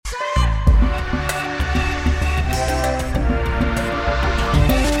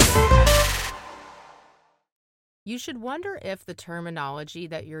You should wonder if the terminology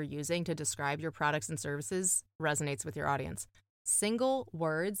that you're using to describe your products and services resonates with your audience. Single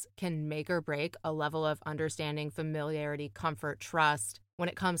words can make or break a level of understanding, familiarity, comfort, trust when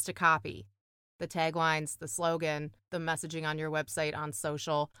it comes to copy. The taglines, the slogan, the messaging on your website, on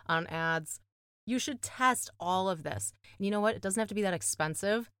social, on ads. You should test all of this. And you know what? It doesn't have to be that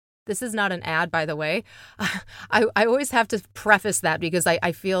expensive. This is not an ad, by the way. I always have to preface that because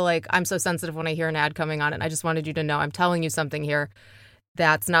I feel like I'm so sensitive when I hear an ad coming on, and I just wanted you to know I'm telling you something here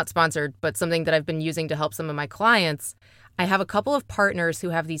that's not sponsored, but something that I've been using to help some of my clients. I have a couple of partners who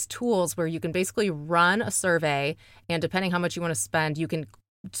have these tools where you can basically run a survey, and depending how much you want to spend, you can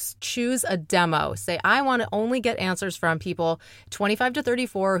choose a demo. Say, I want to only get answers from people 25 to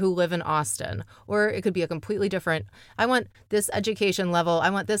 34 who live in Austin. Or it could be a completely different, I want this education level,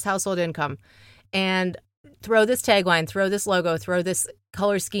 I want this household income. And throw this tagline, throw this logo, throw this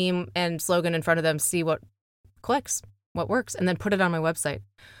color scheme and slogan in front of them, see what clicks, what works, and then put it on my website.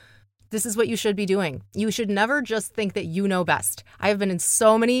 This is what you should be doing. You should never just think that you know best. I have been in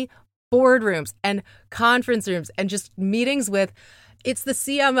so many boardrooms and conference rooms and just meetings with it's the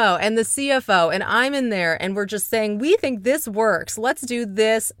CMO and the CFO, and I'm in there, and we're just saying, we think this works. Let's do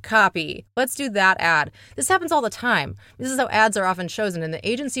this copy. Let's do that ad. This happens all the time. This is how ads are often chosen, and the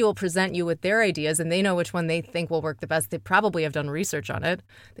agency will present you with their ideas, and they know which one they think will work the best. They probably have done research on it.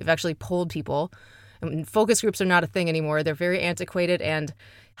 They've actually polled people. And focus groups are not a thing anymore. They're very antiquated and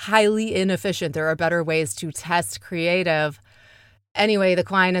highly inefficient. There are better ways to test creative. Anyway, the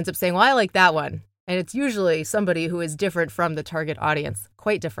client ends up saying, well, I like that one. And it's usually somebody who is different from the target audience,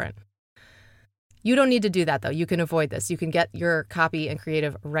 quite different. You don't need to do that, though. You can avoid this. You can get your copy and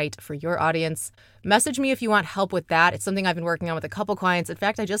creative right for your audience. Message me if you want help with that. It's something I've been working on with a couple clients. In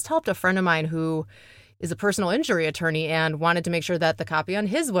fact, I just helped a friend of mine who is a personal injury attorney and wanted to make sure that the copy on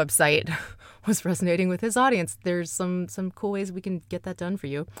his website was resonating with his audience. There's some cool ways we can get that done for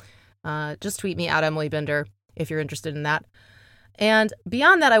you. Just tweet me at Emily Binder if you're interested in that. And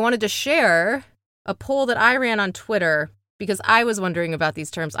beyond that, I wanted to share a poll that I ran on Twitter because I was wondering about these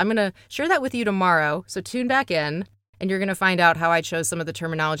terms. I'm going to share that with you tomorrow, so tune back in, and you're going to find out how I chose some of the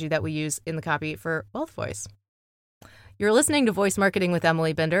terminology that we use in the copy for Wealth Voice. You're listening to Voice Marketing with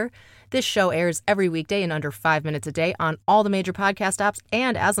Emily Binder. This show airs every weekday in under 5 minutes a day on all the major podcast apps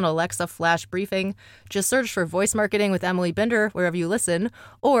and as an Alexa flash briefing. Just search for Voice Marketing with Emily Binder wherever you listen,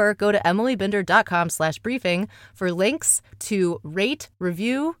 or go to emilybinder.com/briefing for links to rate,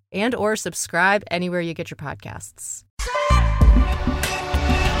 review, and or subscribe anywhere you get your podcasts.